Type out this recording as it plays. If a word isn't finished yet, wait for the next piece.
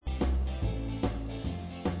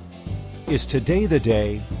Is today the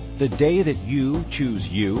day that you choose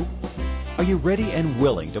you? Are you ready and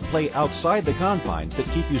willing to play outside the confines that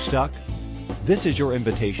keep you stuck? This is your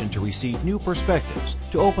invitation to receive new perspectives,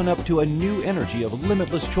 to open up to a new energy of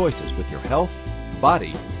limitless choices with your health,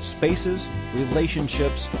 body, spaces,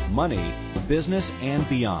 relationships, money, business, and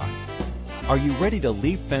beyond. Are you ready to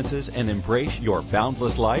leap fences and embrace your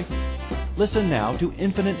boundless life? Listen now to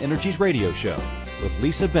Infinite Energies Radio Show with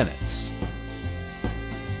Lisa Bennett.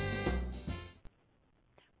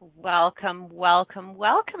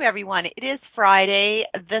 Welcome, everyone. It is Friday.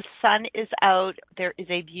 The sun is out. There is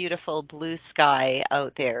a beautiful blue sky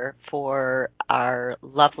out there for our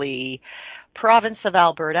lovely province of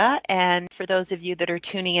Alberta. And for those of you that are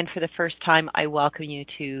tuning in for the first time, I welcome you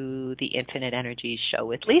to the Infinite Energies Show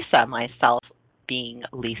with Lisa, myself being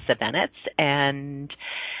Lisa Bennett. And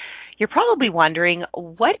you're probably wondering,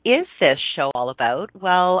 what is this show all about?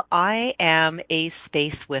 Well, I am a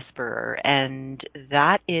space whisperer, and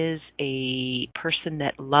that is a person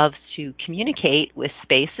that loves to communicate with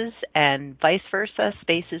spaces, and vice versa.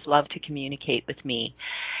 Spaces love to communicate with me.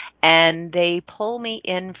 And they pull me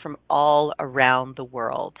in from all around the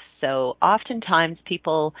world. So oftentimes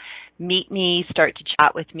people meet me, start to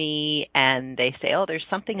chat with me, and they say, oh, there's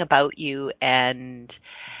something about you, and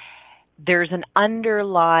there's an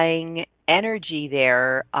underlying energy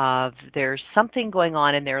there of there's something going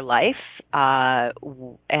on in their life,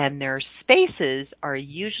 and their spaces are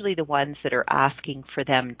usually the ones that are asking for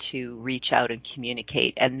them to reach out and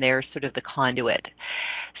communicate, and they're sort of the conduit.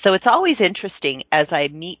 So it's always interesting as I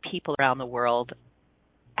meet people around the world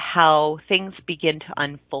how things begin to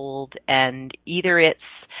unfold, and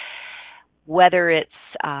whether it's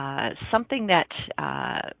something that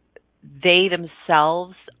they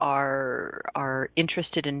themselves are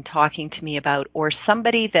interested in talking to me about, or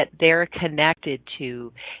somebody that they're connected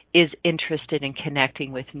to is interested in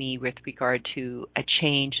connecting with me with regard to a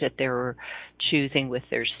change that they're choosing with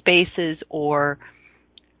their spaces, or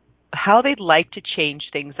how they'd like to change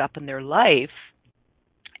things up in their life.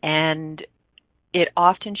 And it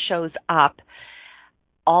often shows up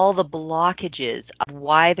all the blockages of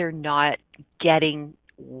why they're not getting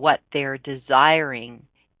what they're desiring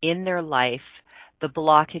in their life. The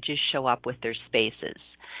blockages show up with their spaces.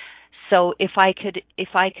 So if I could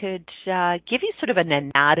give you sort of an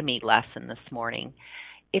anatomy lesson this morning,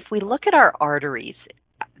 if we look at our arteries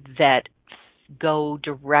that go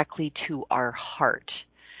directly to our heart,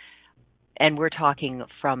 and we're talking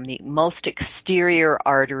from the most exterior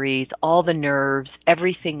arteries, all the nerves,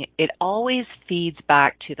 everything, it always feeds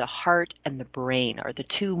back to the heart and the brain are the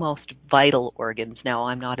two most vital organs. Now,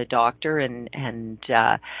 I'm not a doctor, and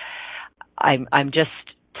I'm just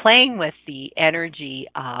playing with the energy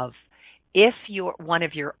of if one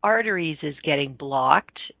of your arteries is getting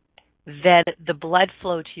blocked, then the blood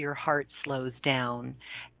flow to your heart slows down,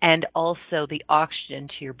 and also the oxygen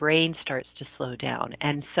to your brain starts to slow down.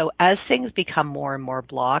 And so as things become more and more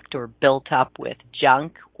blocked or built up with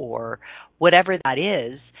junk or whatever that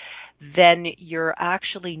is, then you're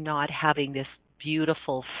actually not having this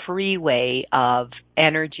beautiful freeway of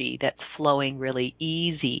energy that's flowing really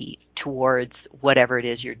easy towards whatever it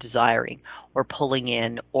is you're desiring or pulling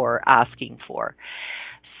in or asking for.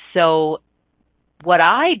 So what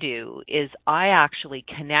I do is I actually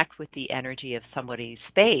connect with the energy of somebody's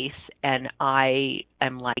space, and I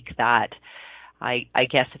am like that. I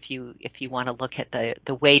guess if you want to look at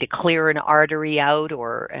the way to clear an artery out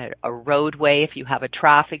or a roadway, if you have a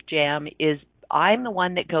traffic jam, is I'm the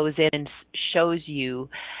one that goes in and shows you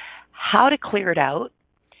how to clear it out,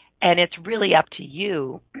 and it's really up to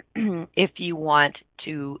you if you want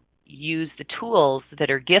to use the tools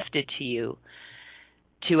that are gifted to you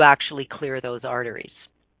to actually clear those arteries.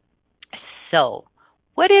 So,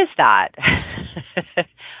 what is that?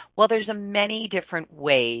 Well, there's many different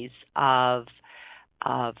ways of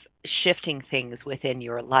shifting things within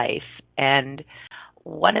your life. And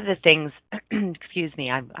one of the things, excuse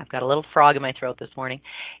me, I've got a little frog in my throat this morning,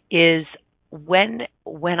 is when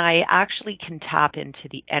I actually can tap into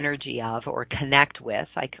the energy of or connect with,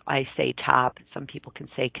 I say tap, some people can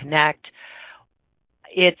say connect,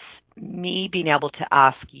 it's me being able to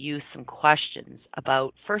ask you some questions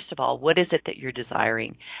about, first of all, what is it that you're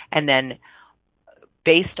desiring? And then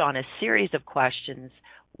based on a series of questions,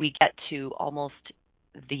 we get to almost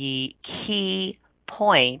the key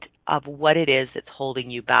point of what it is that's holding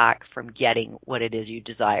you back from getting what it is you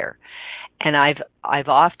desire. And I've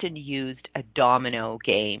often used a domino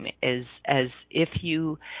game as if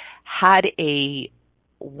you had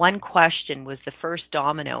one question was the first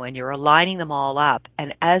domino, and you're aligning them all up,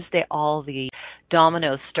 and as all the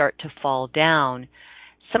dominoes start to fall down,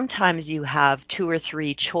 sometimes you have two or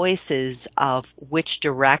three choices of which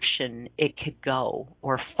direction it could go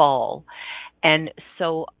or fall. And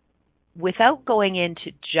so without going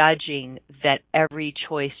into judging that every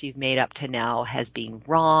choice you've made up to now has been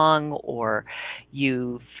wrong, or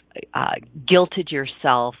you've guilted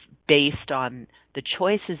yourself based on the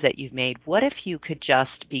choices that you've made, what if you could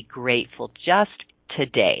just be grateful just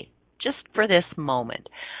today, just for this moment,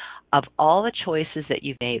 of all the choices that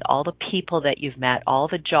you've made, all the people that you've met, all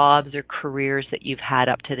the jobs or careers that you've had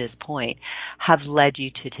up to this point have led you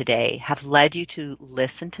to today, have led you to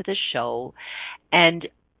listen to the show. And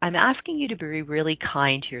I'm asking you to be really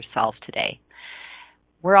kind to yourself today.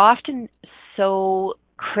 We're often so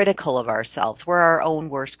critical of ourselves. We're our own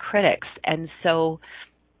worst critics. And so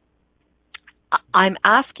I'm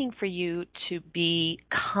asking for you to be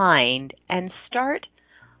kind and start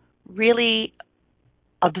really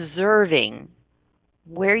observing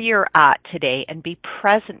where you're at today and be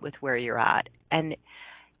present with where you're at. And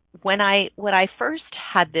when I first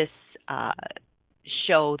had this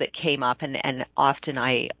show that came up, and often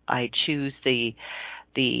I choose the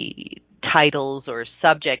titles or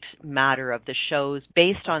subject matter of the shows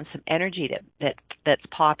based on some energy that's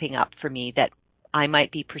popping up for me that I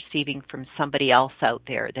might be perceiving from somebody else out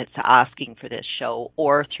there that's asking for this show,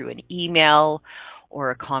 or through an email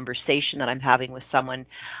or a conversation that I'm having with someone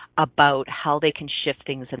about how they can shift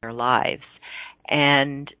things in their lives.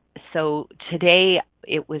 And so today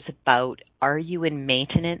it was about, are you in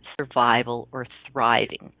maintenance, survival, or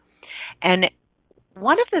thriving? And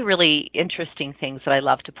one of the really interesting things that I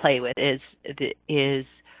love to play with is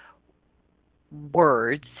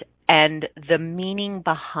words and the meaning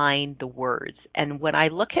behind the words. And when I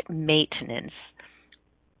look at maintenance,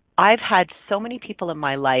 I've had so many people in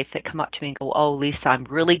my life that come up to me and go, oh, Lisa, I'm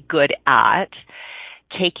really good at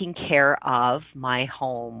taking care of my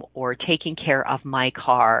home, or taking care of my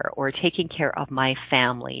car, or taking care of my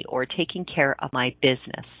family, or taking care of my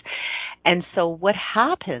business. And so what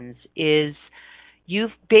happens is,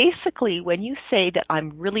 you've basically, when you say that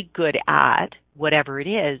I'm really good at whatever it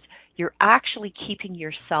is, you're actually keeping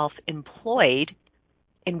yourself employed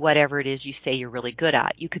in whatever it is you say you're really good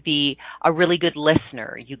at. You could be a really good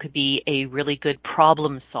listener. You could be a really good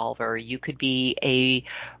problem solver. You could be a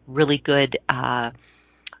really good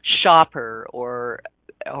shopper or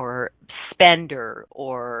spender,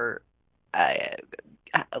 or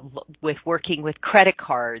with working with credit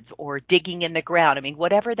cards, or digging in the ground. I mean,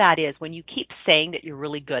 whatever that is, when you keep saying that you're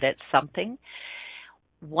really good at something,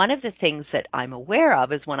 one of the things that I'm aware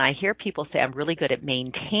of is when I hear people say I'm really good at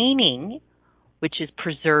maintaining, which is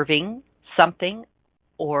preserving something,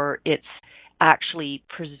 or it's actually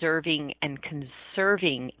preserving and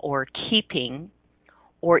conserving, or keeping,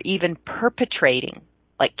 or even perpetrating,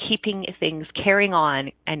 like keeping things, carrying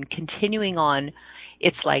on and continuing on.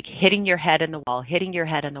 It's like hitting your head in the wall, hitting your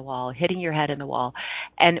head in the wall, hitting your head in the wall.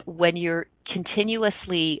 And when you're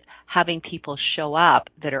continuously having people show up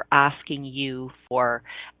that are asking you for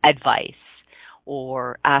advice,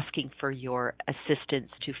 or asking for your assistance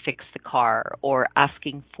to fix the car, or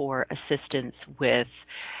asking for assistance with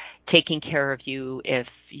taking care of you if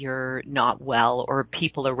you're not well, or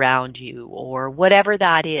people around you, or whatever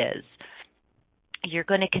that is, you're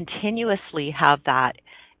going to continuously have that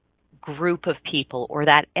group of people or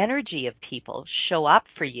that energy of people show up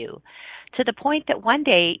for you, to the point that one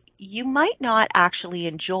day you might not actually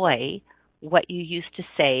enjoy what you used to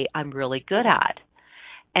say I'm really good at.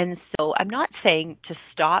 And so I'm not saying to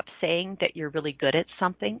stop saying that you're really good at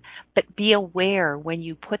something, but be aware when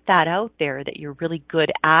you put that out there that you're really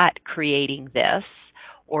good at creating this,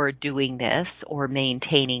 or doing this, or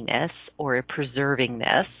maintaining this, or preserving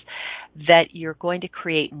this, that you're going to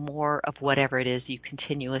create more of whatever it is you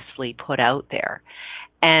continuously put out there.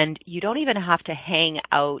 And you don't even have to hang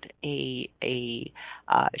out a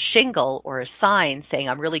shingle or a sign saying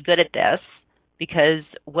I'm really good at this, because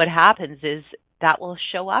what happens is that will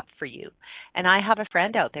show up for you. And I have a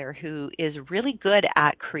friend out there who is really good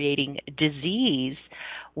at creating disease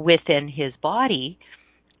within his body,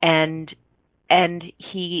 and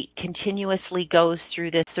he continuously goes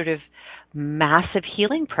through this sort of massive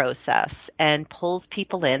healing process and pulls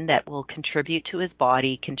people in that will contribute to his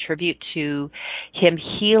body, contribute to him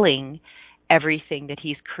healing everything that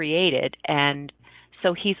he's created. And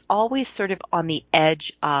so he's always sort of on the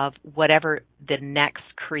edge of whatever the next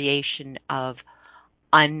creation of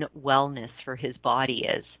unwellness for his body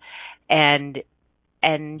is. And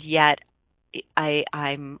yet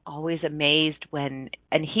I'm always amazed when,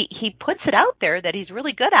 and he puts it out there that he's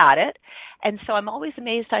really good at it. And so I'm always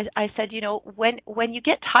amazed. I said, when you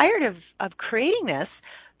get tired of creating this,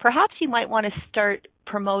 perhaps you might want to start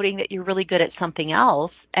promoting that you're really good at something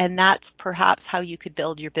else, and that's perhaps how you could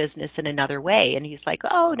build your business in another way. And he's like,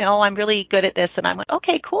 oh no, I'm really good at this. And I'm like,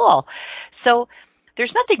 okay, cool. So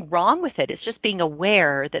there's nothing wrong with it. It's just being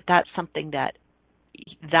aware that that's something that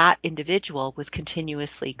that individual was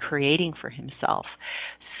continuously creating for himself.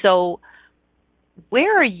 So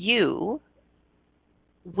where are you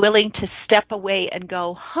willing to step away and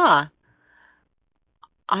go,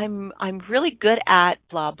 I'm really good at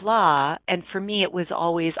blah blah, and for me it was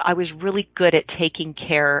always I was really good at taking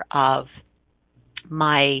care of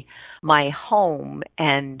my home,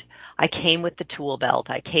 and I came with the tool belt,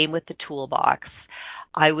 I came with the toolbox.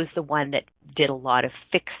 I was the one that did a lot of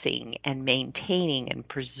fixing and maintaining and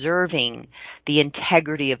preserving the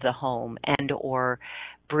integrity of the home, and or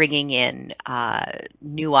bringing in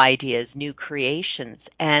new ideas, new creations.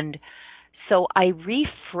 And so I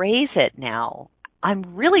rephrase it now.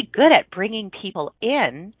 I'm really good at bringing people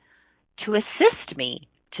in to assist me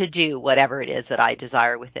to do whatever it is that I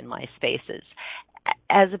desire within my spaces,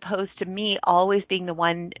 as opposed to me always being the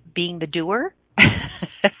one being the doer.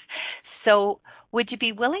 So would you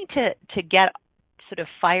be willing to get sort of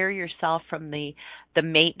fire yourself from the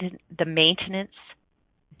maintenance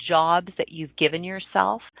jobs that you've given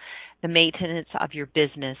yourself, the maintenance of your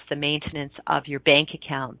business, the maintenance of your bank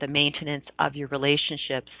account, the maintenance of your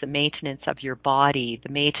relationships, the maintenance of your body,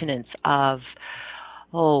 the maintenance of,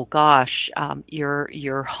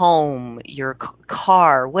 your home, your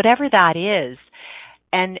car, whatever that is.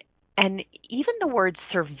 And even the word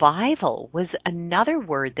survival was another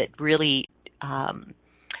word that really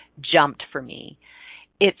jumped for me.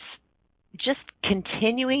 It's just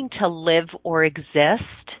continuing to live or exist.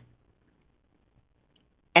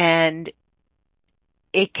 And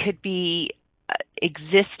it could be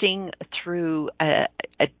existing through a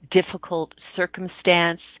difficult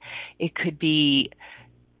circumstance. It could be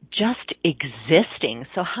just existing.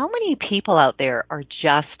 So how many people out there are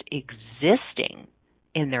just existing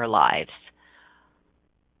in their lives?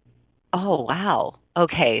 Oh, wow.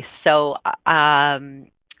 Okay. So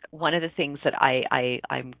one of the things that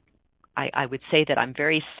I would say that I'm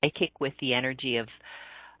very psychic with the energy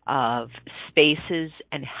of spaces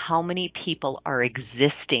and how many people are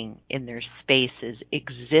existing in their spaces,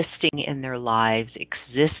 existing in their lives,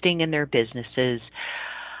 existing in their businesses.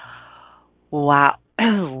 Wow.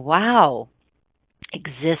 Wow.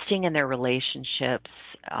 Existing in their relationships,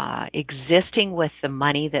 existing with the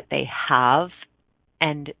money that they have.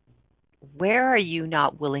 And where are you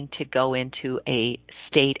not willing to go into a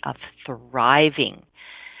state of thriving?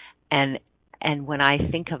 And when I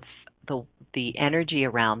think of the energy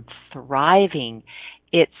around thriving,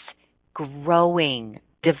 it's growing,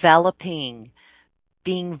 developing,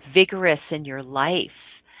 being vigorous in your life,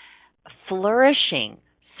 flourishing.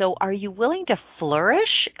 So are you willing to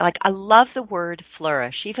flourish? Like, I love the word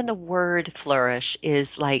flourish. Even the word flourish is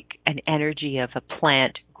like an energy of a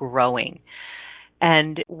plant growing.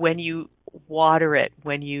 And when you water it,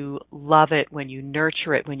 when you love it, when you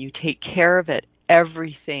nurture it, when you take care of it,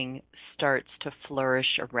 everything starts to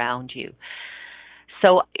flourish around you.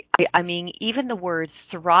 So, I mean, even the word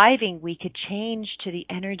thriving, we could change to the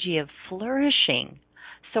energy of flourishing.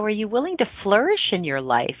 So are you willing to flourish in your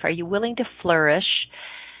life? Are you willing to flourish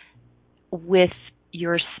with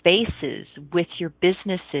your spaces, with your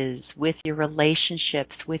businesses, with your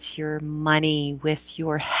relationships, with your money, with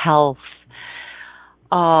your health?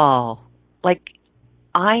 Oh, like,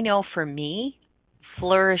 I know for me,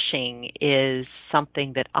 flourishing is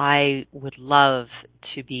something that I would love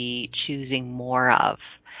to be choosing more of.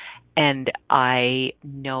 And I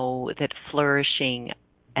know that flourishing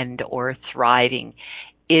and or thriving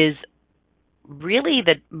is really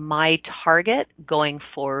my target going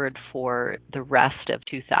forward for the rest of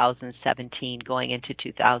 2017, going into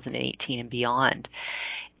 2018 and beyond,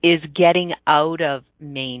 is getting out of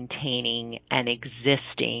maintaining and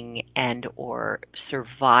existing and or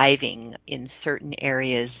surviving in certain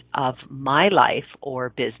areas of my life or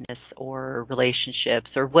business or relationships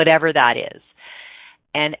or whatever that is.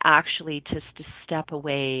 And actually just to step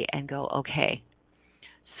away and go, okay,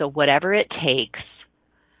 so whatever it takes,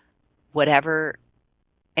 whatever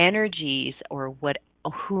energies or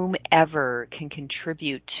whomever can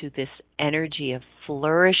contribute to this energy of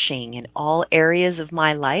flourishing in all areas of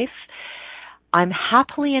my life, I'm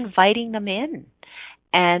happily inviting them in.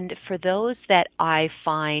 And for those that I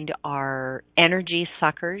find are energy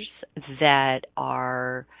suckers that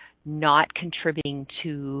are not contributing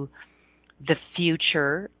to the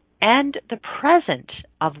future and the present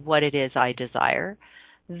of what it is I desire,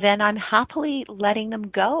 then I'm happily letting them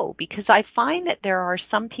go, because I find that there are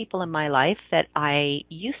some people in my life that I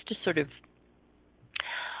used to sort of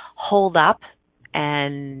hold up,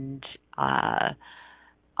 and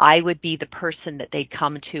I would be the person that they'd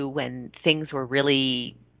come to when things were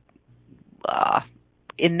really,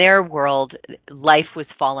 in their world, life was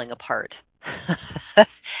falling apart.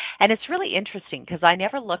 And it's really interesting because I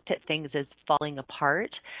never looked at things as falling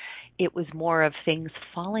apart. It was more of things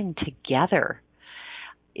falling together.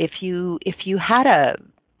 If you had a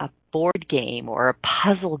board game or a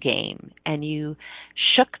puzzle game and you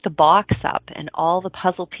shook the box up and all the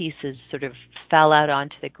puzzle pieces sort of fell out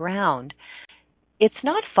onto the ground, it's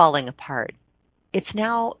not falling apart. It's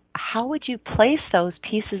now, how would you place those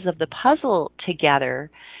pieces of the puzzle together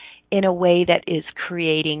in a way that is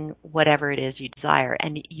creating whatever it is you desire?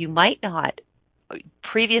 And you might not,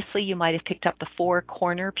 previously you might have picked up the four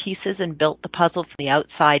corner pieces and built the puzzle from the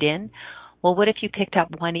outside in. Well, what if you picked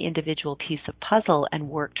up one individual piece of puzzle and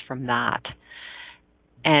worked from that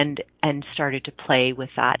and started to play with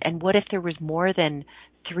that? And what if there was more than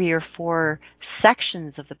 3 or 4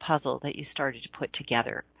 sections of the puzzle that you started to put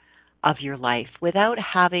together of your life without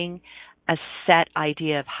having a set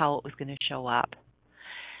idea of how it was going to show up?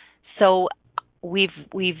 So we've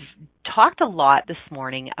talked a lot this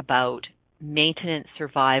morning about maintenance,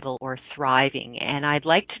 survival, or thriving, and I'd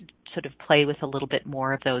like to sort of play with a little bit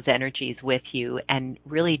more of those energies with you and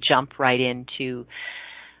really jump right into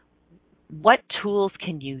what tools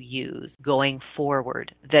can you use going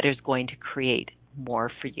forward that is going to create more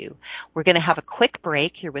for you. We're going to have a quick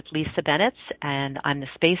break here with Lisa Bennett, and I'm the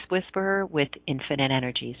Space Whisperer with Infinite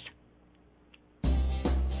Energies.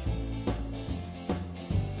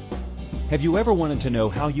 Have you ever wanted to know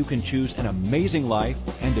how you can choose an amazing life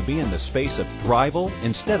and to be in the space of thrival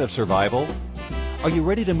instead of survival? Are you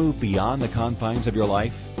ready to move beyond the confines of your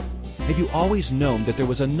life? Have you always known that there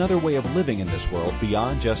was another way of living in this world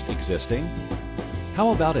beyond just existing?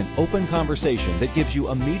 How about an open conversation that gives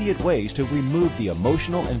you immediate ways to remove the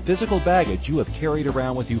emotional and physical baggage you have carried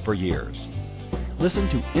around with you for years? Listen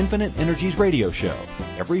to Infinite Energies Radio Show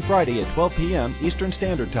every Friday at 12 p.m. Eastern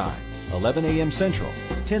Standard Time, 11 a.m. Central,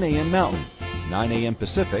 10 a.m. Mountain, 9 a.m.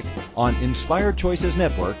 Pacific on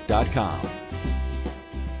InspiredChoicesNetwork.com.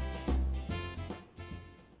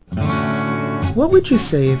 What would you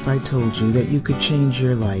say if I told you that you could change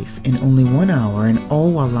your life in only 1 hour and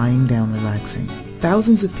all while lying down relaxing?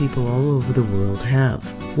 Thousands of people all over the world have.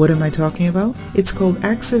 What am I talking about? It's called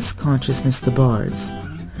Access Consciousness, the bars.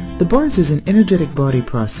 The bars is an energetic body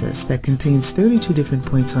process that contains 32 different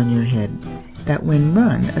points on your head that, when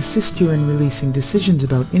run, assist you in releasing decisions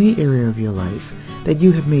about any area of your life that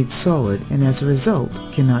you have made solid and as a result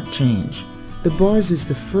cannot change. The bars is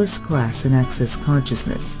the first class in Access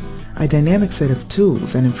Consciousness, a dynamic set of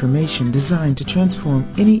tools and information designed to transform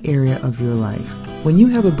any area of your life. When you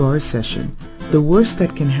have a bars session, the worst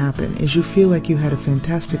that can happen is you feel like you had a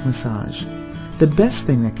fantastic massage. The best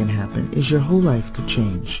thing that can happen is your whole life could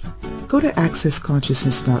change. Go to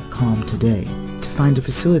accessconsciousness.com today to find a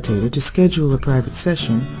facilitator to schedule a private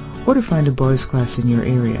session or to find a bars class in your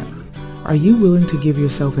area. Are you willing to give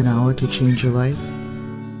yourself an hour to change your life?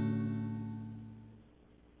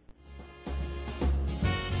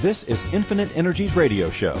 This is Infinite Energies Radio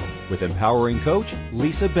Show with empowering coach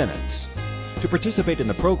Lisa Bennett. To participate in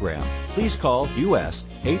the program, please call U.S.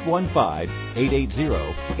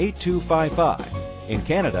 815-880-8255. In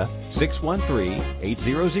Canada,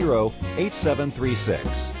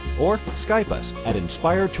 613-800-8736. Or Skype us at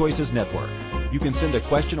Inspired Choices Network. You can send a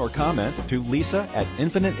question or comment to Lisa at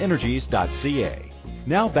infiniteenergies.ca.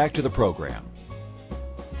 Now back to the program.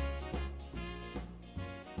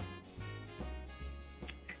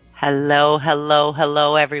 Hello,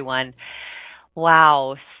 everyone.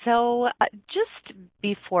 Wow. So just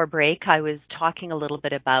before break, I was talking a little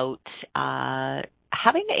bit about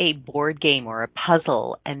having a board game or a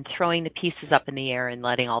puzzle and throwing the pieces up in the air and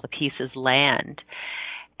letting all the pieces land.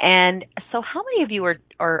 And so how many of you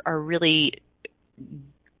are really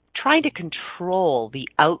trying to control the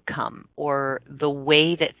outcome or the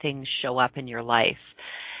way that things show up in your life?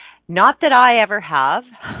 Not that I ever have.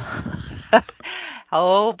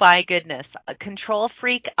 Oh, my goodness. A control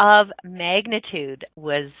freak of magnitude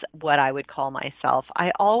was what I would call myself.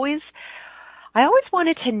 I always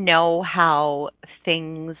wanted to know how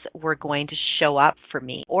things were going to show up for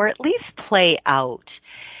me, or at least play out.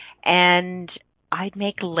 And I'd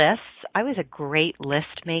make lists. I was a great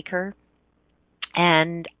list maker.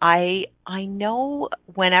 And I know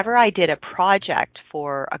whenever I did a project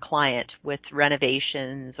for a client with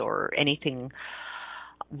renovations or anything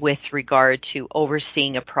with regard to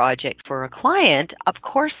overseeing a project for a client, of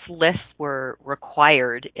course lists were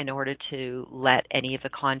required in order to let any of the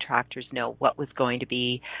contractors know what was going to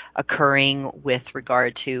be occurring with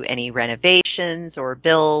regard to any renovations renovations or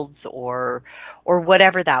builds or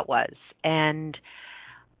whatever that was. And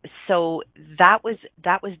so that was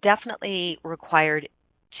definitely required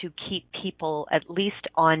to keep people at least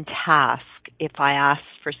on task. If I asked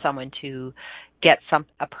for someone to get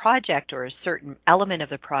a project or a certain element of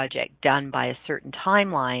the project done by a certain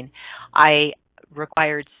timeline, I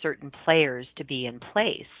required certain players to be in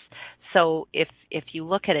place. So if you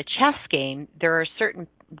look at a chess game, there are certain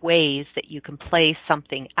ways that you can play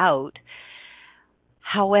something out.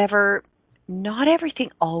 However, not everything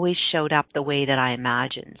always showed up the way that I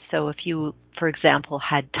imagined. So if you, for example,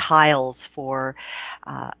 had tiles for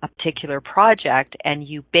a particular project and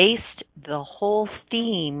you based the whole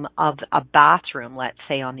theme of a bathroom, let's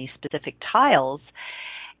say, on these specific tiles,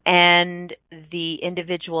 and the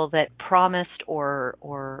individual that promised or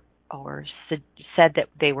said that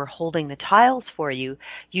they were holding the tiles for you,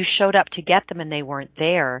 you showed up to get them and they weren't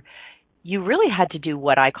there, you really had to do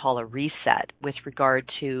what I call a reset with regard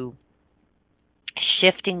to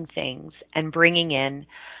shifting things and bringing in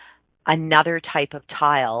another type of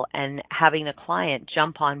tile and having the client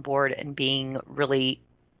jump on board and being really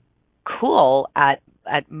cool at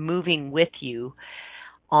moving with you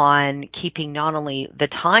on keeping not only the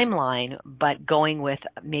timeline, but going with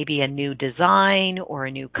maybe a new design or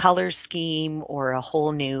a new color scheme or a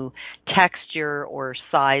whole new texture or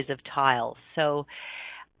size of tiles. So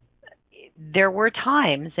there were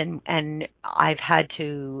times, and I've had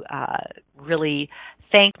to really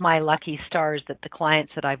thank my lucky stars that the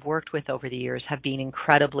clients that I've worked with over the years have been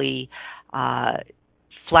incredibly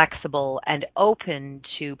flexible and open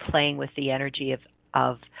to playing with the energy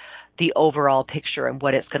of the overall picture and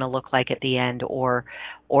what it's going to look like at the end, or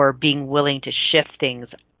being willing to shift things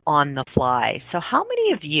on the fly. So how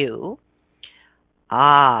many of you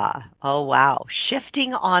oh wow,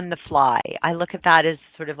 shifting on the fly. I look at that as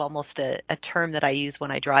sort of almost a term that I use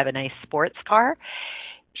when I drive a nice sports car.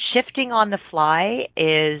 Shifting on the fly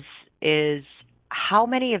is how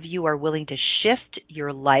many of you are willing to shift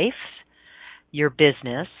your life, your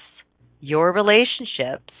business, your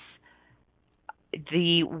relationships,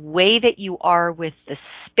 the way that you are with the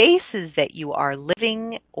spaces that you are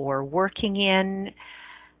living or working in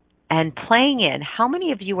and playing in. How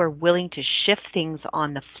many of you are willing to shift things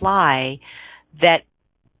on the fly that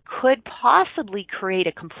could possibly create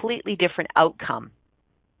a completely different outcome?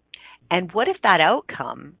 And what if that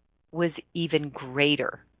outcome was even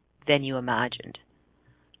greater than you imagined?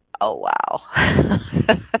 Oh, wow.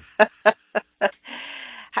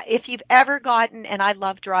 If you've ever gotten, and I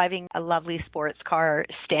love driving a lovely sports car,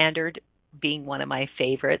 Standard being one of my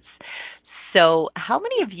favorites. So how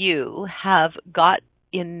many of you have got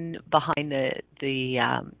in behind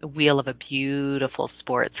the wheel of a beautiful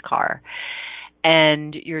sports car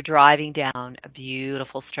and you're driving down a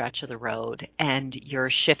beautiful stretch of the road and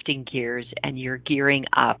you're shifting gears and you're gearing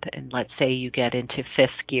up, and let's say you get into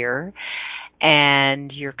fifth gear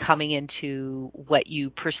and you're coming into what you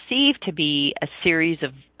perceive to be a series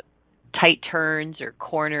of tight turns or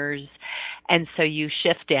corners, and so you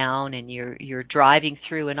shift down and you're driving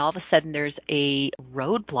through, and all of a sudden there's a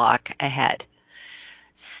roadblock ahead.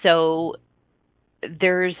 So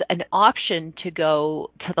there's an option to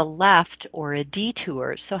go to the left or a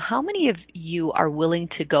detour. So how many of you are willing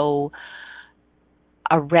to go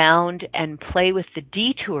around and play with the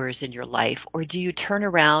detours in your life, or do you turn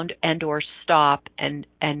around and or stop and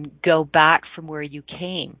go back from where you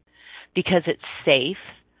came because it's safe,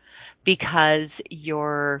 because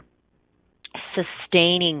you're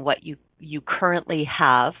sustaining what you currently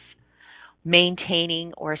have,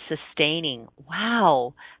 maintaining or sustaining?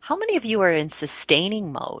 Wow. How many of you are in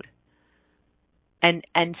sustaining mode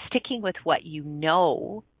and sticking with what you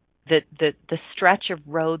know, the stretch of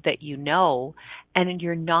road that you know, and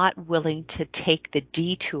you're not willing to take the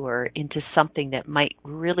detour into something that might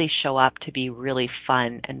really show up to be really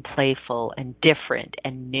fun and playful and different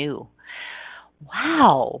and new?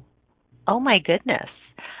 Wow. Oh my goodness.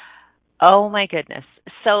 Oh my goodness.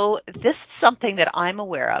 So this is something that I'm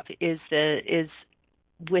aware of is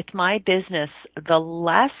with my business, the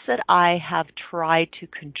less that I have tried to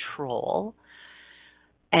control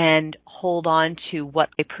and hold on to what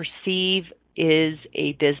I perceive is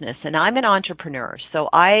a business. And I'm an entrepreneur, so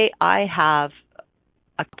I have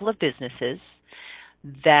a couple of businesses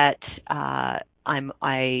that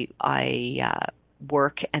I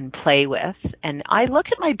work and play with, and I look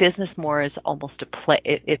at my business more as almost a play.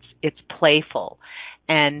 It's playful,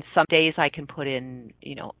 and some days I can put in,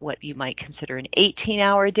 what you might consider an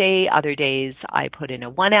 18-hour day. Other days I put in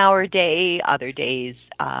a 1-hour day. Other days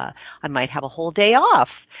I might have a whole day off.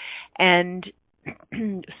 And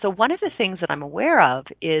so one of the things that I'm aware of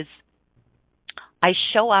is I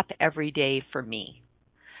show up every day for me.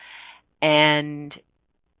 And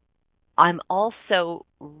I'm also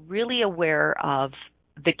really aware of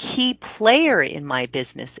the key player in my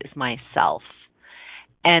business is myself.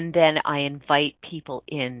 And then I invite people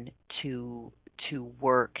in to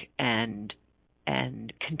work and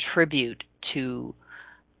contribute to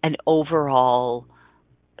an overall,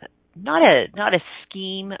 not a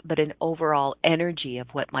scheme, but an overall energy of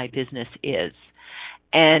what my business is.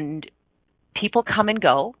 And people come and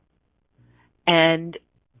go, and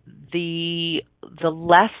the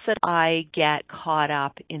less that I get caught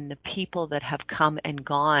up in the people that have come and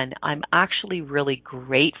gone, I'm actually really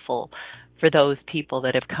grateful for those people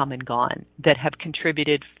that have come and gone, that have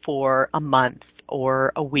contributed for a month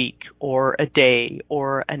or a week or a day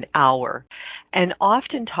or an hour. And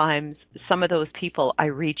oftentimes some of those people I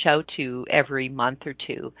reach out to every month or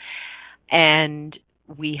two, and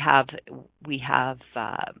we have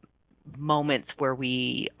moments where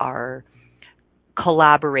we are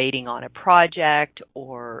collaborating on a project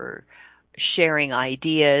or sharing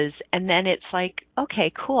ideas, and then it's like,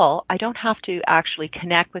 okay, cool, I don't have to actually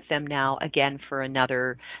connect with them now again for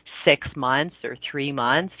another 6 months or 3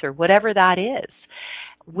 months or whatever that is,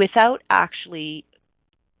 without actually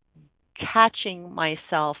catching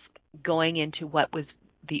myself going into what was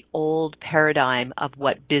the old paradigm of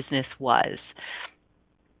what business was.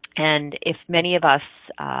 And if many of us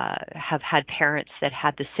have had parents that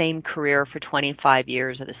had the same career for 25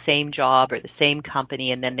 years or the same job or the same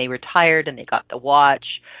company, and then they retired and they got the watch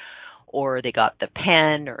or they got the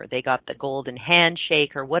pen or they got the golden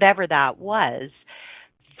handshake or whatever that was,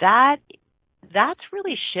 that's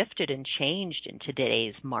really shifted and changed in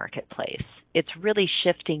today's marketplace. It's really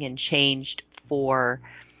shifting and changed for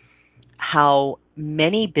how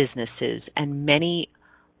many businesses and many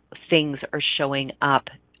things are showing up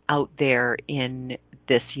out there in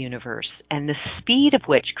this universe, and the speed of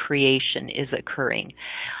which creation is occurring.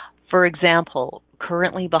 For example,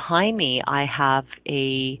 currently behind me, I have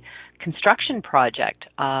a construction project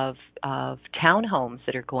of townhomes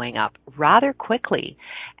that are going up rather quickly.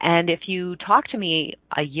 And if you talked to me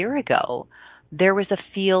a year ago, there was a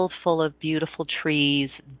field full of beautiful trees,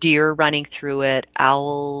 deer running through it,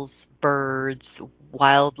 owls, birds,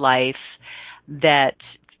 wildlife, that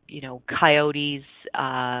coyotes.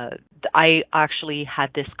 I actually had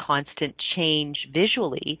this constant change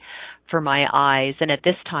visually for my eyes. And at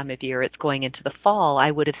this time of year, it's going into the fall,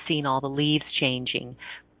 I would have seen all the leaves changing.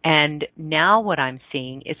 And now what I'm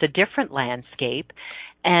seeing is a different landscape.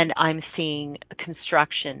 And I'm seeing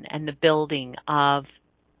construction and the building of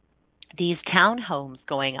these townhomes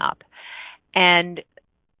going up. And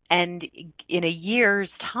in a year's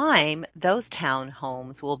time, those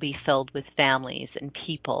townhomes will be filled with families and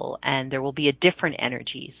people, and there will be a different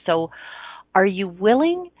energy. So are you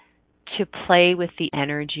willing to play with the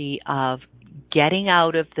energy of getting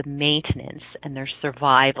out of the maintenance and their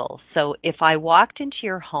survival? So if I walked into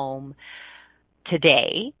your home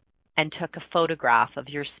today and took a photograph of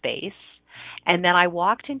your space, and then I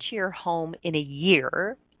walked into your home in a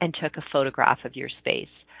year and took a photograph of your space,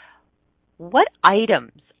 what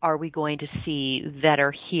items are we going to see that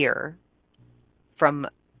are here from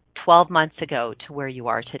 12 months ago to where you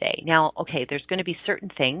are today? Now, okay, there's going to be certain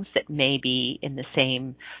things that may be in the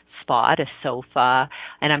same spot, a sofa,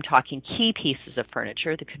 and I'm talking key pieces of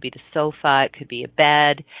furniture. That could be the sofa, it could be a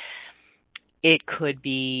bed, it could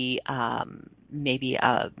be maybe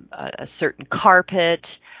a certain carpet.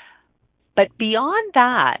 But beyond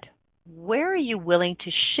that, where are you willing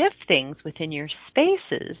to shift things within your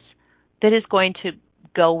spaces that is going to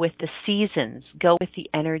go with the seasons, go with the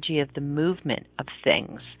energy of the movement of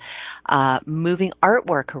things, moving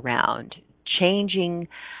artwork around, changing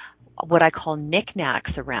what I call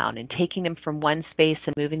knickknacks around and taking them from one space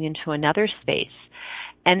and moving into another space,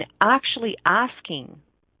 and actually asking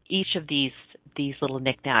each of these little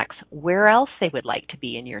knickknacks where else they would like to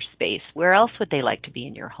be in your space, where else would they like to be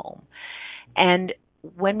in your home. And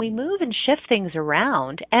when we move and shift things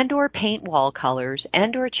around and or paint wall colors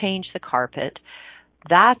and or change the carpet,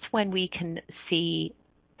 that's when we can see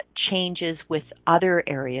changes with other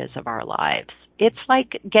areas of our lives. It's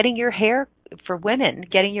like getting your hair, for women,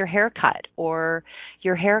 getting your hair cut or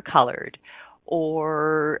your hair colored,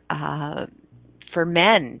 or for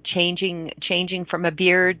men, changing from a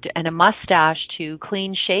beard and a mustache to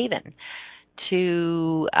clean shaven,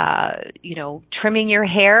 to trimming your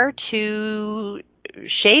hair to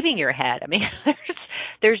shaving your head. I mean,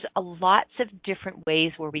 there's lots of different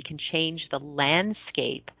ways where we can change the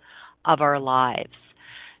landscape of our lives.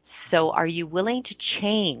 So are you willing to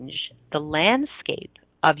change the landscape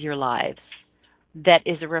of your lives that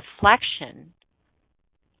is a reflection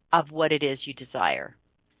of what it is you desire.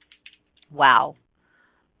 Wow.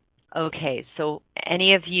 Okay, so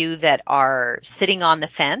any of you that are sitting on the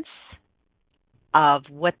fence of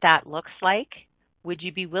what that looks like, would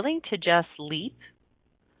you be willing to just leap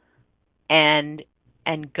and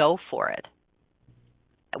go for it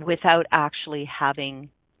without actually having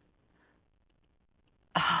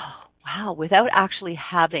without actually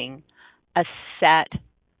having a set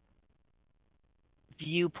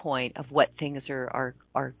viewpoint of what things are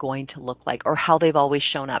going to look like or how they've always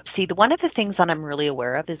shown up? See, one of the things that I'm really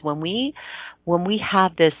aware of is when we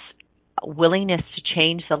have this willingness to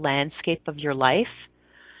change the landscape of your life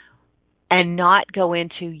and not go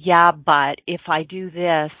into, yeah, but if I do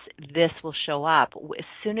this, this will show up. As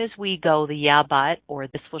soon as we go the yeah, but, or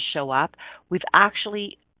this will show up,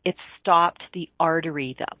 it's stopped the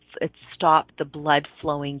artery, it's stopped the blood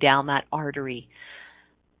flowing down that artery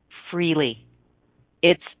freely.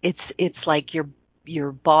 It's like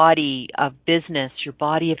your body of business, your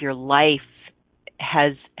body of your life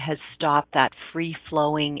has stopped that free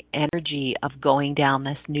flowing energy of going down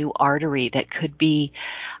this new artery that could be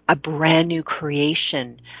a brand new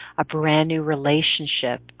creation, a brand new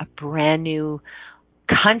relationship, a brand new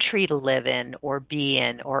country to live in or be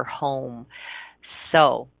in or home.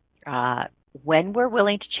 So when we're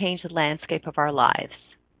willing to change the landscape of our lives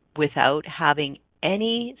without having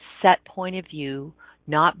any set point of view,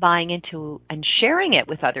 not buying into and sharing it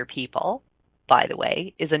with other people, by the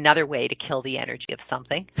way, is another way to kill the energy of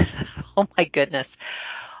something. Oh my goodness.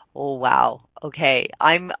 Oh wow. Okay.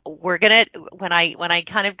 When I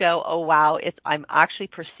kind of go, oh wow, I'm actually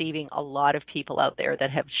perceiving a lot of people out there that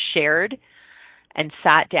have shared and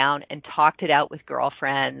sat down and talked it out with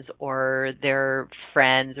girlfriends or their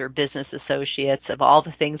friends or business associates of all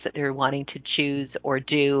the things that they're wanting to choose or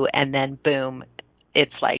do, and then boom,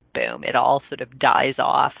 it's like boom, it all sort of dies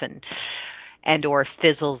off and or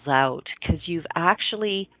fizzles out, because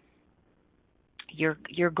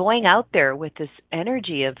you're going out there with this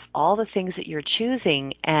energy of all the things that you're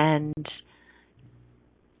choosing, and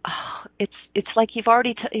it's like you've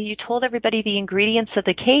already you told everybody the ingredients of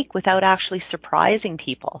the cake without actually surprising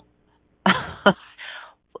people.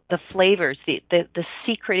 The flavors, the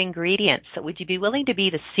secret ingredients. So would you be willing to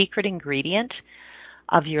be the secret ingredient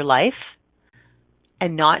of your life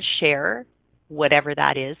and not share whatever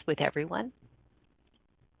that is with everyone?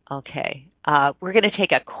 Okay. We're going to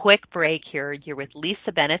take a quick break here. You're with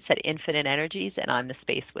Lisa Bennett at Infinite Energies, and I'm the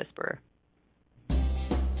Space Whisperer.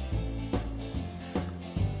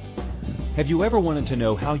 Have you ever wanted to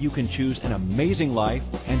know how you can choose an amazing life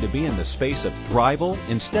and to be in the space of thrival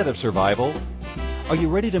instead of survival? Are you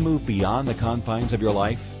ready to move beyond the confines of your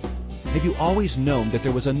life? Have you always known that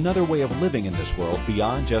there was another way of living in this world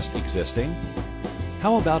beyond just existing?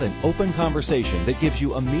 How about an open conversation that gives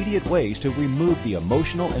you immediate ways to remove the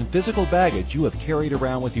emotional and physical baggage you have carried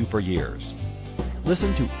around with you for years?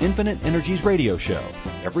 Listen to Infinite Energies Radio Show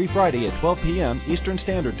every Friday at 12 p.m. Eastern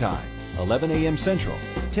Standard Time, 11 a.m. Central,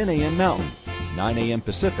 10 a.m. Mountain, 9 a.m.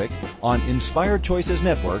 Pacific on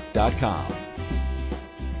InspiredChoicesNetwork.com.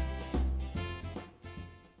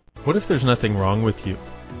 What if there's nothing wrong with you?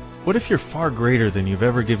 What if you're far greater than you've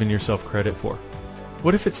ever given yourself credit for?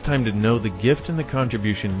 What if it's time to know the gift and the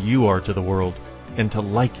contribution you are to the world and to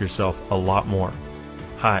like yourself a lot more?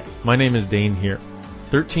 Hi, my name is Dane here.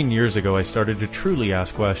 13 years ago, I started to truly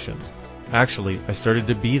ask questions. Actually, I started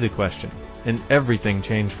to be the question, and everything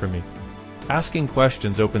changed for me. Asking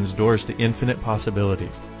questions opens doors to infinite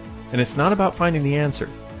possibilities. And it's not about finding the answer.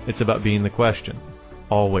 It's about being the question.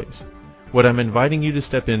 Always. What I'm inviting you to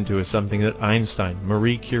step into is something that Einstein,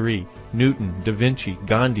 Marie Curie, Newton, Da Vinci,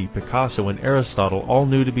 Gandhi, Picasso, and Aristotle all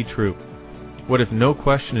knew to be true. What if no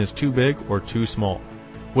question is too big or too small?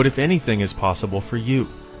 What if anything is possible for you?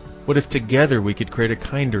 What if together we could create a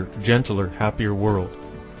kinder, gentler, happier world?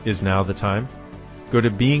 Is now the time? Go to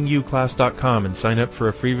beingyouclass.com and sign up for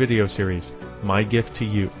a free video series, My Gift to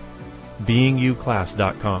You.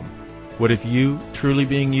 beingyouclass.com. What if you, truly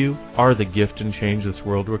being you, are the gift and change this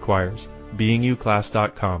world requires?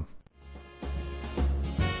 beingyouclass.com.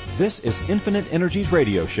 This is Infinite Energies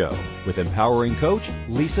Radio Show with empowering coach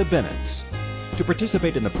Lisa Bennett. To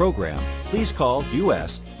participate in the program, please call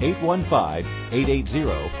U.S.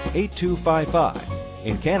 815-880-8255.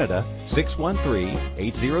 In Canada,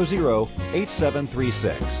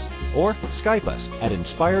 613-800-8736. Or Skype us at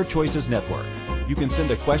Inspired Choices Network. You can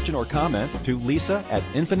send a question or comment to Lisa at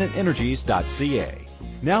infiniteenergies.ca.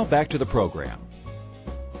 Now back to the program.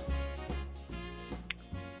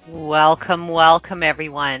 Welcome,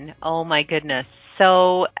 everyone. Oh my goodness.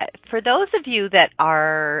 So for those of you that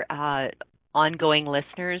are ongoing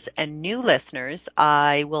listeners and new listeners,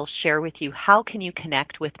 I will share with you how can you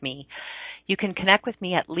connect with me. You can connect with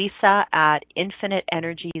me at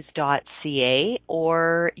lisa@infiniteenergies.ca,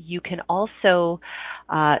 or you can also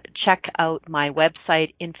check out my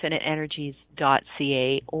website,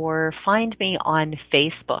 infiniteenergies.ca, or find me on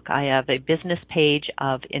Facebook. I have a business page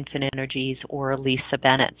of Infinite Energies or Lisa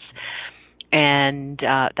Benitz, and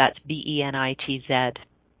that's BENITZ.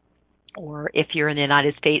 Or if you're in the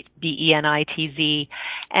United States, BENITZ.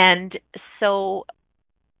 And so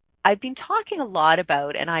I've been talking a lot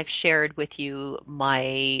about, and I've shared with you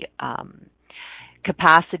my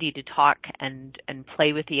capacity to talk and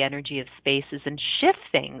play with the energy of spaces and shift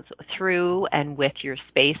things through and with your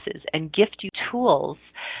spaces and gift you tools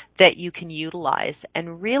that you can utilize.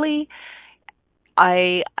 And really,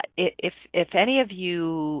 if any of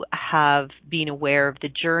you have been aware of the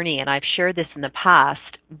journey, and I've shared this in the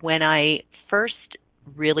past, when I first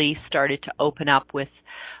really started to open up with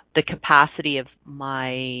the capacity of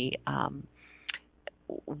my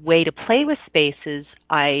way to play with spaces,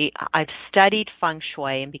 I've studied feng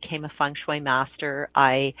shui and became a feng shui master.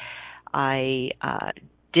 I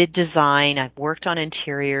did design. I've worked on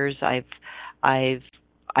interiors. I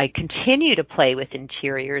continue to play with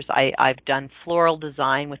interiors. I've done floral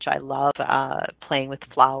design, which I love, playing with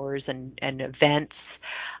flowers and events.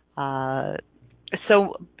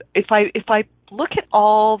 So if I look at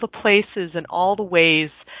all the places and all the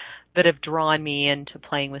ways that have drawn me into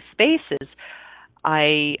playing with spaces,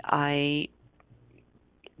 I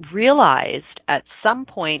realized at some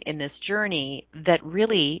point in this journey that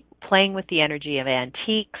really playing with the energy of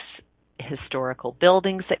antiques, historical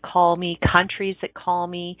buildings that call me, countries that call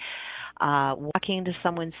me, walking into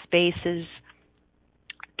someone's spaces,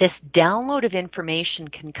 this download of information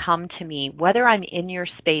can come to me whether I'm in your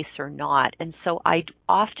space or not. And so I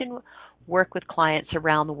often work with clients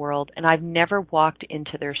around the world, and I've never walked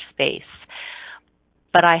into their space,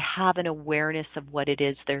 but I have an awareness of what it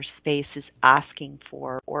is their space is asking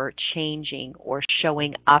for or changing or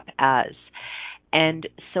showing up as. And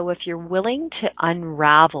so if you're willing to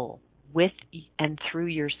unravel with and through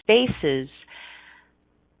your spaces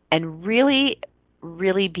and really,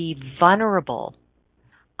 really be vulnerable,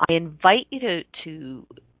 I invite you to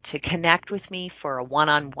connect with me for a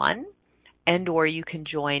one-on-one, and or you can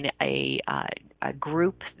join a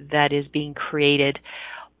group that is being created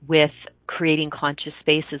with Creating Conscious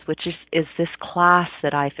Spaces, which is this class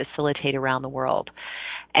that I facilitate around the world.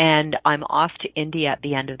 And I'm off to India at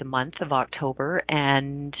the end of the month of October.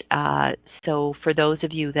 And so for those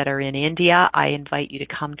of you that are in India, I invite you to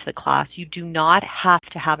come to the class. You do not have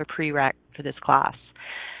to have a prereq for this class.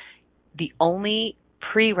 The only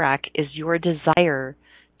prereq is your desire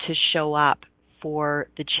to show up for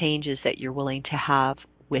the changes that you're willing to have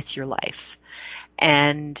with your life.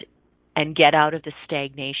 And get out of the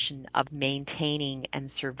stagnation of maintaining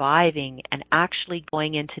and surviving and actually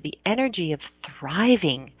going into the energy of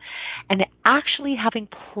thriving and actually having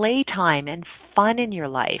playtime and fun in your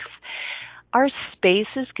life. Our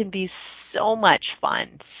spaces can be so much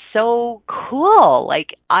fun, so cool.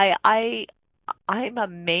 Like I'm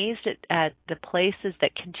amazed at the places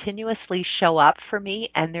that continuously show up for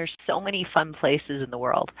me, and there's so many fun places in the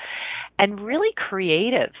world and really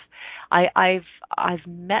creative. I've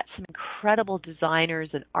met some incredible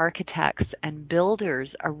designers and architects and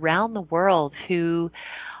builders around the world who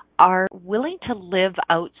are willing to live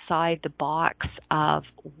outside the box of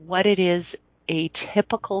what it is a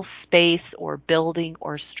typical space or building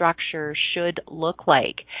or structure should look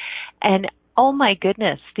like. And oh my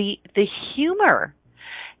goodness, the humor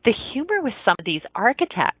with some of these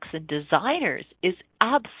architects and designers is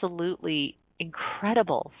absolutely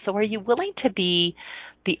incredible. So are you willing to be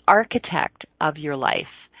the architect of your life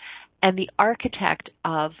and the architect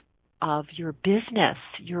of your business,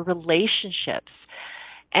 your relationships,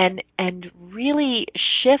 and really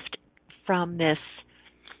shift from this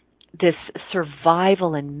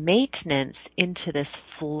survival and maintenance into this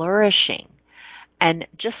flourishing? And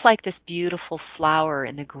just like this beautiful flower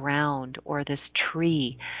in the ground or this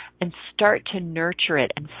tree, and start to nurture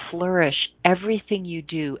it and flourish everything you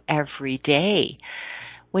do every day.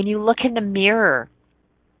 When you look in the mirror,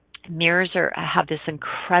 mirrors have this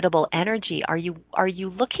incredible energy. Are you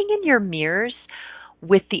looking in your mirrors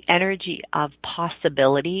with the energy of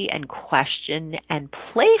possibility and question and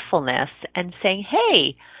playfulness and saying,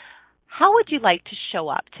 hey, how would you like to show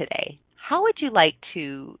up today? How would you like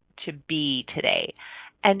to be today?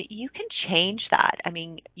 And you can change that. I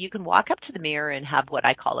mean, you can walk up to the mirror and have what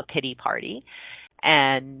I call a pity party,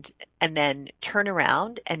 and then turn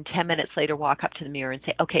around and 10 minutes later walk up to the mirror and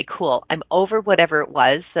say, okay, cool, I'm over whatever it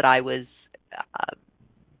was that I was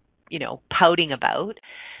pouting about.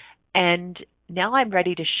 And now I'm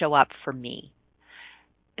ready to show up for me.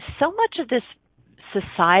 So much of this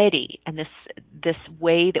society and this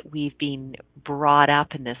way that we've been brought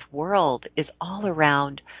up in this world is all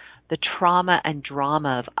around the trauma and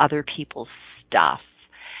drama of other people's stuff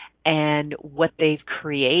and what they've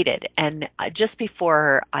created. And just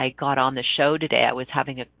before I got on the show today, I was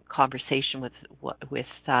having a conversation with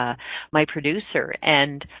my producer,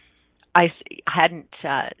 and I hadn't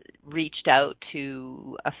reached out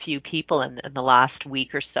to a few people in the last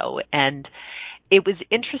week or so, and it was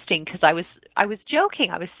interesting because I was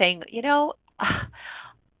joking. I was saying,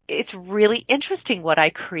 it's really interesting what I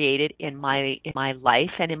created in my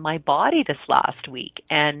life and in my body this last week.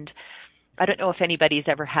 And I don't know if anybody's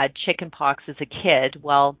ever had chickenpox as a kid.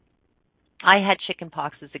 Well, I had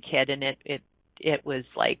chickenpox as a kid, and it was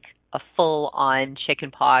like a full-on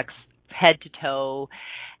chickenpox, head to toe,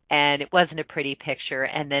 and it wasn't a pretty picture.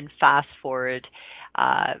 And then fast forward,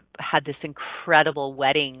 had this incredible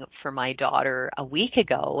wedding for my daughter a week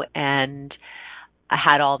ago, and I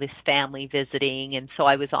had all this family visiting, and so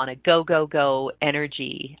I was on a go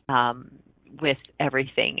energy with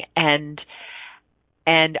everything, and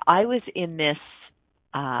I was in this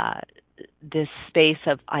space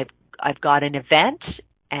of I've got an event,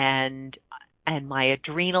 and my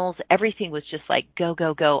adrenals, everything was just like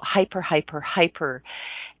go hyper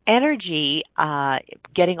energy,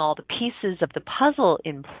 getting all the pieces of the puzzle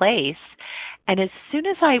in place. And as soon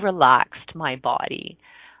as I relaxed my body,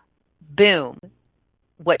 boom,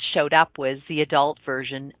 what showed up was the adult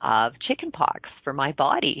version of chickenpox for my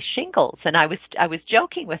body, shingles. And I was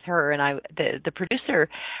joking with her and the producer,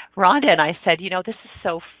 Rhonda, and I said, this is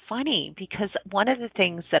so funny, because one of the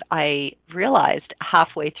things that I realized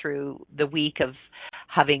halfway through the week of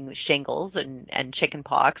having shingles and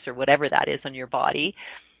chickenpox, or whatever that is on your body,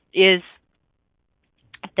 is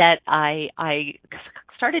that I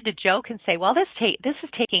started to joke and say, well, this is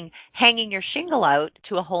taking hanging your shingle out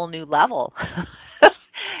to a whole new level.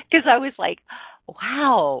 Because I was like,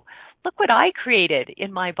 wow, look what I created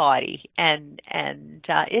in my body. And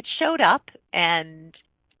it showed up, and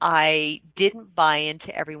I didn't buy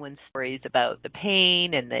into everyone's stories about the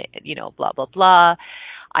pain and the, blah, blah, blah.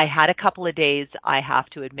 I had a couple of days, I have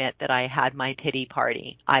to admit, that I had my pity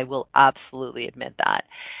party. I will absolutely admit that.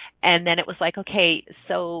 And then it was like, okay,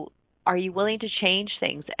 so are you willing to change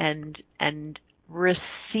things and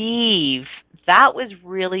receive? That was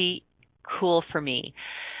really cool for me,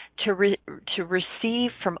 to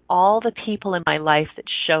receive from all the people in my life that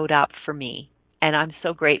showed up for me. And I'm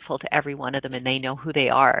so grateful to every one of them, and they know who they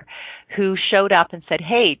are, who showed up and said,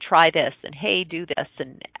 hey, try this, and hey, do this.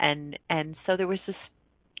 And so there was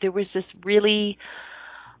this really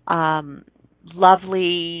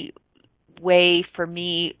lovely way for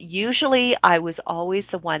me. Usually I was always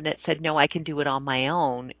the one that said, no, I can do it on my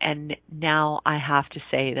own. And now I have to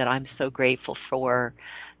say that I'm so grateful for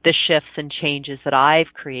the shifts and changes that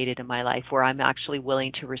I've created in my life, where I'm actually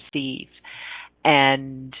willing to receive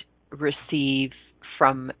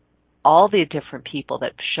from all the different people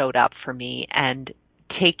that showed up for me, and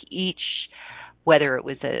take each, whether it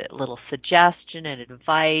was a little suggestion and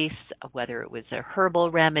advice, whether it was a herbal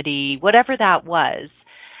remedy, whatever that was.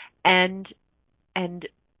 And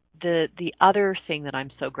the other thing that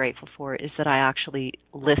I'm so grateful for is that I actually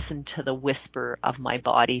listened to the whisper of my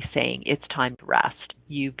body saying, it's time to rest.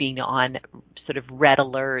 You've been on sort of red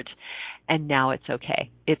alert, and now it's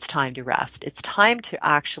okay. It's time to rest. It's time to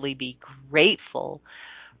actually be grateful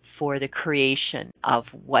for the creation of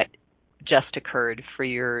what just occurred for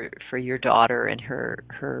your daughter and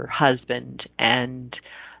her husband and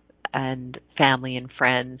family and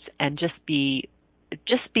friends, and just be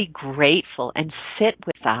grateful and sit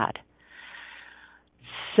with that.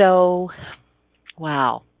 So,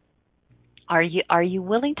 wow. Are you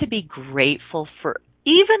willing to be grateful for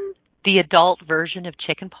even the adult version of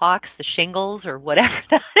chickenpox, the shingles, or whatever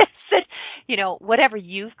that is, whatever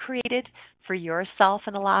you've created for yourself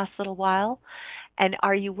in the last little while? And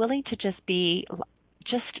are you willing to just be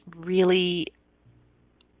really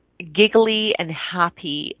giggly and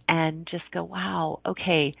happy and just go, wow,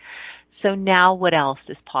 okay, so now what else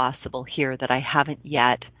is possible here that I haven't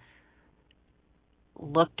yet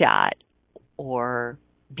looked at or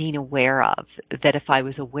been aware of, that if I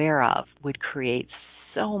was aware of would create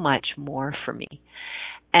so much more for me?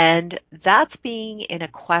 And that's being in a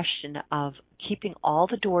question of keeping all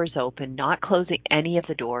the doors open, not closing any of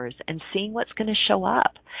the doors, and seeing what's going to show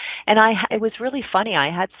up. And it was really funny.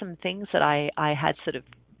 I had some things that I had sort of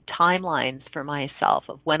timelines for myself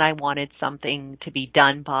of when I wanted something to be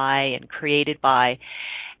done by and created by.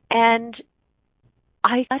 And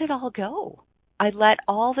I let it all go. let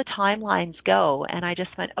all the timelines go, and I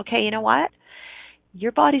just went, okay, you know what?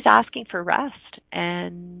 Your body's asking for rest,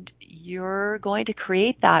 and you're going to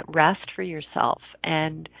create that rest for yourself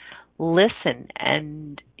and listen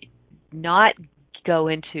and not go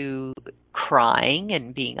into crying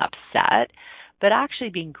and being upset, but actually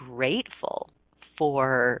being grateful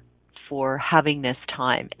for having this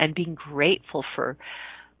time and being grateful for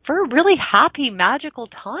a really happy, magical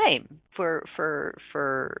time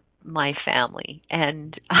for my family.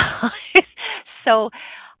 And so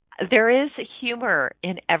there is humor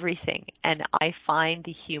in everything, and I find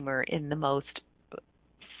the humor in the most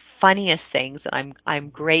funniest things, and I'm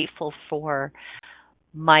grateful for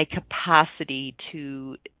my capacity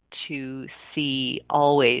to see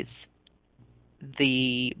always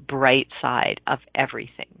the bright side of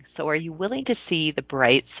everything. So are you willing to see the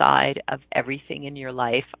bright side of everything in your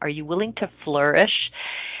life? Are you willing to flourish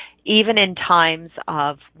even in times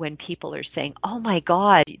of when people are saying, oh my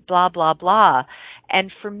God, blah, blah, blah?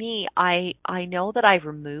 And for me, I know that I've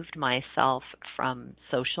removed myself from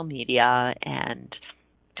social media and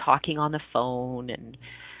talking on the phone and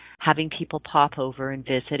having people pop over and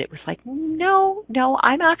visit. It was like, no,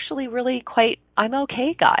 I'm actually really I'm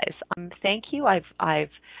okay, guys. Thank you. I've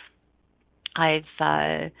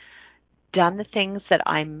done the things that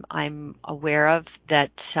I'm aware of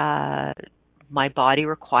that my body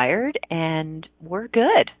required, and we're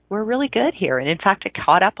good. We're really good here. And in fact, I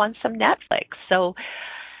caught up on some Netflix. So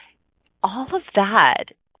all of that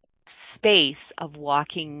space of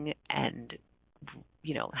walking and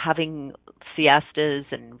having siestas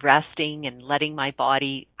and resting and letting my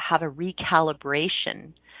body have a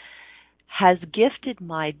recalibration has gifted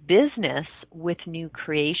my business with new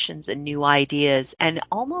creations and new ideas. And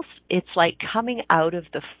almost it's like coming out of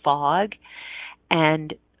the fog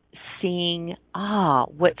and seeing,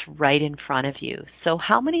 what's right in front of you. So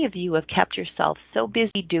how many of you have kept yourself so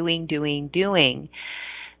busy doing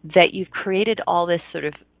that you've created all this sort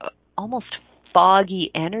of almost foggy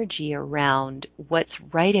energy around what's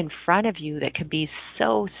right in front of you that can be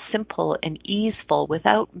so simple and easeful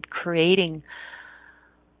without creating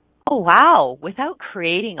a lot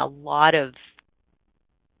of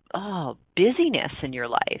busyness in your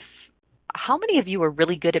life? How many of you are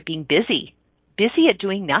really good at being busy at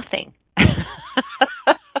doing nothing?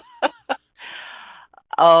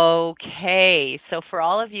 Okay, so for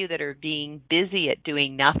all of you that are being busy at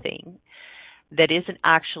doing nothing, that isn't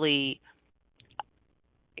actually,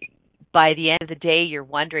 by the end of the day, you're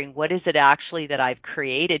wondering, what is it actually that I've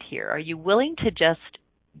created here? Are you willing to just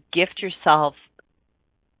gift yourself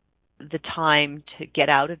the time to get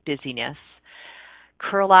out of busyness,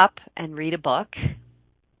 curl up and read a book,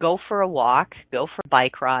 go for a walk, go for a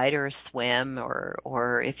bike ride or a swim,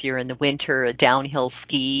 or if you're in the winter, a downhill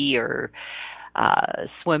ski, or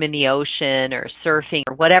swim in the ocean, or surfing,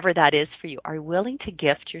 or whatever that is for you? Are you willing to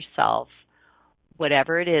gift yourself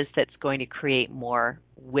whatever it is that's going to create more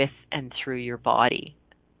with and through your body?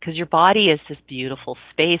 Because your body is this beautiful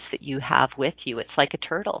space that you have with you. It's like a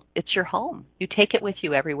turtle. It's your home. You take it with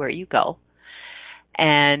you everywhere you go.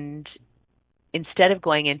 And instead of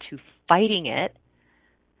going into fighting it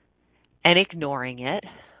and ignoring it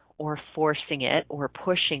or forcing it or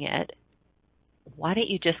pushing it, why don't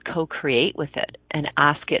you just co-create with it and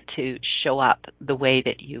ask it to show up the way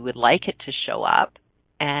that you would like it to show up,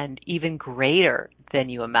 and even greater than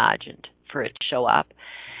you imagined for it to show up.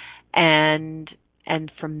 And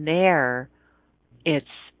from there,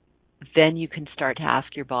 then you can start to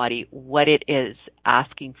ask your body what it is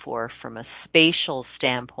asking for from a spatial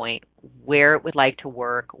standpoint, where it would like to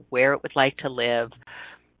work, where it would like to live,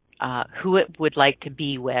 who it would like to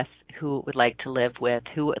be with, who it would like to live with,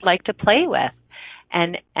 who it would like to play with.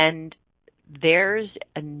 And there's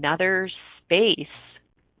another space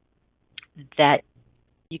that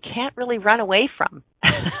you can't really run away from.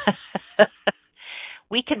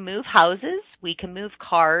 We can move houses, we can move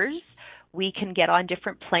cars, we can get on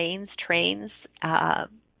different planes, trains,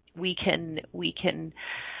 we can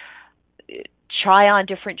try on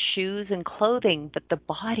different shoes and clothing, but the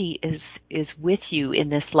body is with you in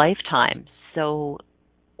this lifetime. So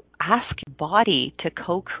ask your body to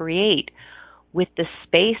co-create with the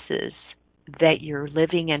spaces that you're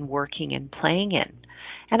living and working and playing in.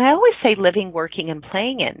 And I always say living, working, and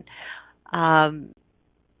playing in. I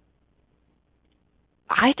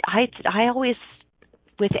always,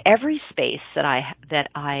 with every space that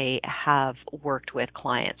I have worked with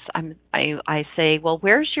clients, I say, well,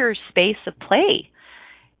 where's your space of play?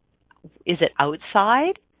 Is it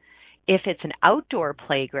outside? If it's an outdoor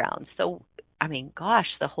playground, so I mean, gosh,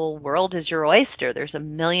 the whole world is your oyster. There's a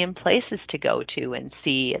million places to go to and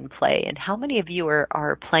see and play. And how many of you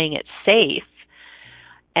are playing it safe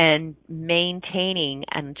and maintaining,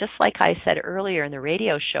 and just like I said earlier in the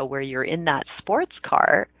radio show where you're in that sports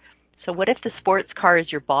car, so what if the sports car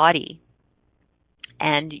is your body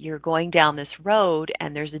and you're going down this road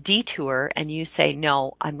and there's a detour and you say,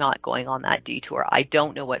 no, I'm not going on that detour. I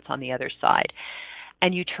don't know what's on the other side.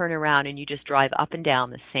 And you turn around and you just drive up and down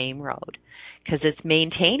the same road because it's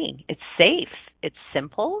maintaining. It's safe. It's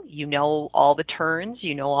simple. You know all the turns.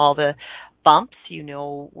 You know all the bumps. You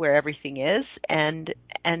know where everything is. And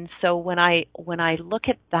so when I look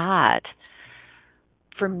at that,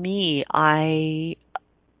 for me, I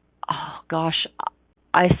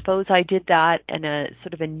suppose I did that in a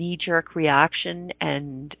sort of a knee-jerk reaction,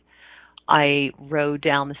 and I rode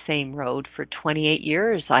down the same road for 28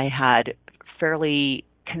 years. I had fairly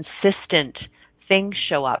consistent things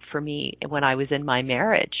show up for me when I was in my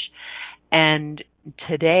marriage. And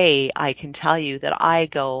today I can tell you that I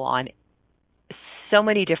go on so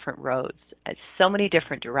many different roads, so many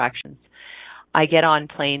different directions. I get on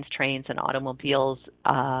planes, trains, and automobiles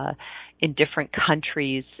in different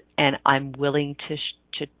countries, and I'm willing to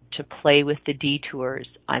play with the detours.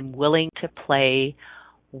 I'm willing to play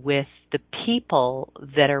with the people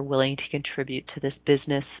that are willing to contribute to this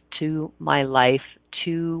business, to my life,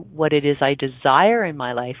 to what it is I desire in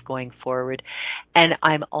my life going forward. And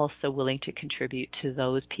I'm also willing to contribute to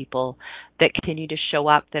those people that continue to show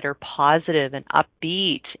up, that are positive and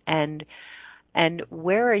upbeat. And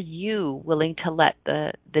where are you willing to let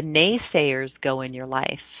the naysayers go in your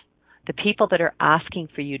life? The people that are asking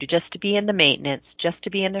for you to be in the maintenance, just to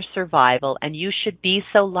be in the survival, and you should be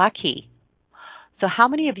so lucky. So how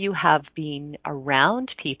many of you have been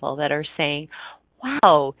around people that are saying,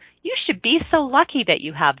 wow, you should be so lucky that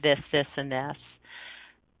you have this, this, and this?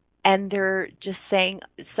 And they're just saying,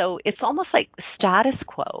 so it's almost like status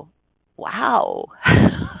quo. Wow.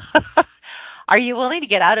 Are you willing to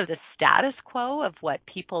get out of the status quo of what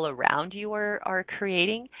people around you are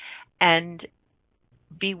creating and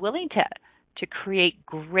be willing to create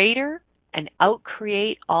greater and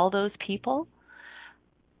out-create all those people?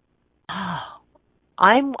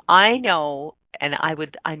 I know, and I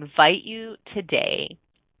would invite you today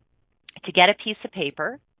to get a piece of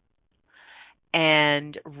paper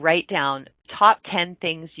and write down top 10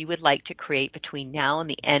 things you would like to create between now and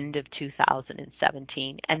the end of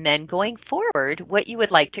 2017, and then going forward, what you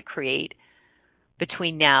would like to create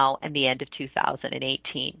between now and the end of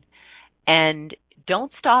 2018. And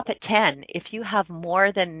don't stop at 10. If you have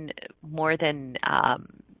more than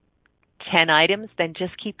 10 items, then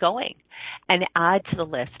just keep going and add to the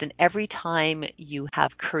list. And every time you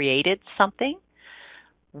have created something,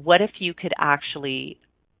 what if you could actually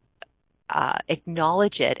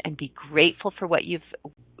acknowledge it and be grateful for what you've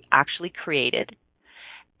actually created,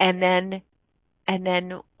 and then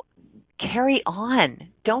carry on.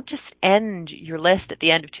 Don't just end your list at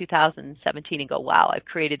the end of 2017 and go, wow, I've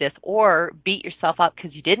created this, or beat yourself up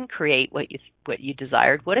because you didn't create what you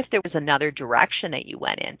desired. What if there was another direction that you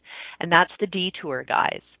went in? And that's the detour,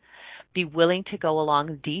 guys. Be willing to go along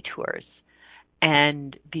the detours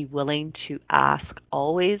and be willing to ask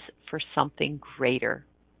always for something greater.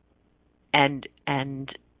 And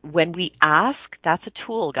when we ask, that's a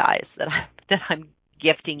tool, guys, that I'm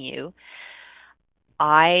gifting you.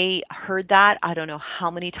 I heard that I don't know how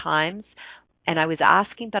many times, and I was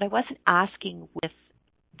asking, but I wasn't asking with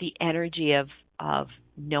the energy of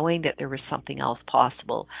knowing that there was something else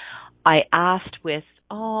possible. I asked with,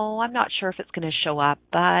 I'm not sure if it's going to show up,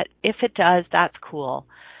 but if it does, that's cool.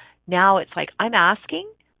 Now it's like I'm asking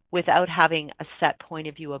without having a set point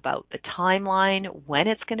of view about the timeline, when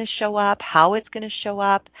it's going to show up, how it's going to show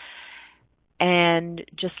up, and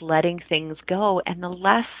just letting things go. And the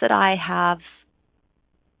less that I have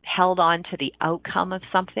held on to the outcome of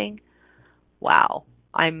something, wow,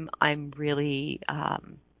 I'm really,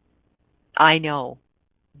 I know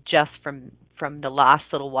just from the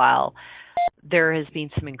last little while, there has been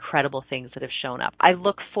some incredible things that have shown up. I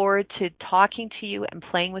look forward to talking to you and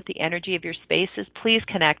playing with the energy of your spaces. Please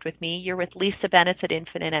connect with me. You're with Lisa Bennett at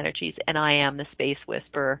Infinite Energies, and I am the Space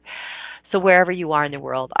Whisperer. So wherever you are in the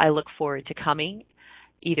world, I look forward to coming,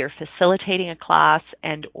 either facilitating a class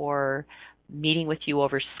and or meeting with you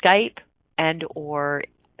over Skype and or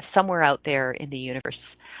somewhere out there in the universe.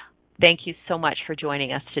 Thank you so much for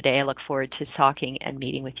joining us today. I look forward to talking and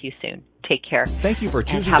meeting with you soon. Take care. Thank you for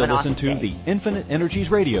choosing to listen to the Infinite Energies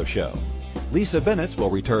Radio Show. Lisa Bennett will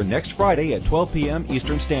return next Friday at 12 p.m.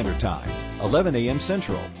 Eastern Standard Time, 11 a.m.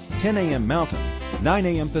 Central, 10 a.m. Mountain, 9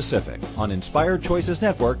 a.m. Pacific on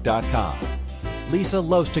InspiredChoicesNetwork.com. Lisa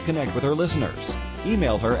loves to connect with her listeners.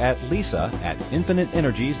 Email her at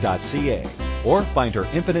lisa@infiniteenergies.ca or find her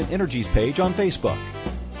Infinite Energies page on Facebook.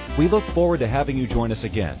 We look forward to having you join us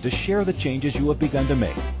again to share the changes you have begun to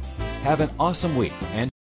make. Have an awesome week and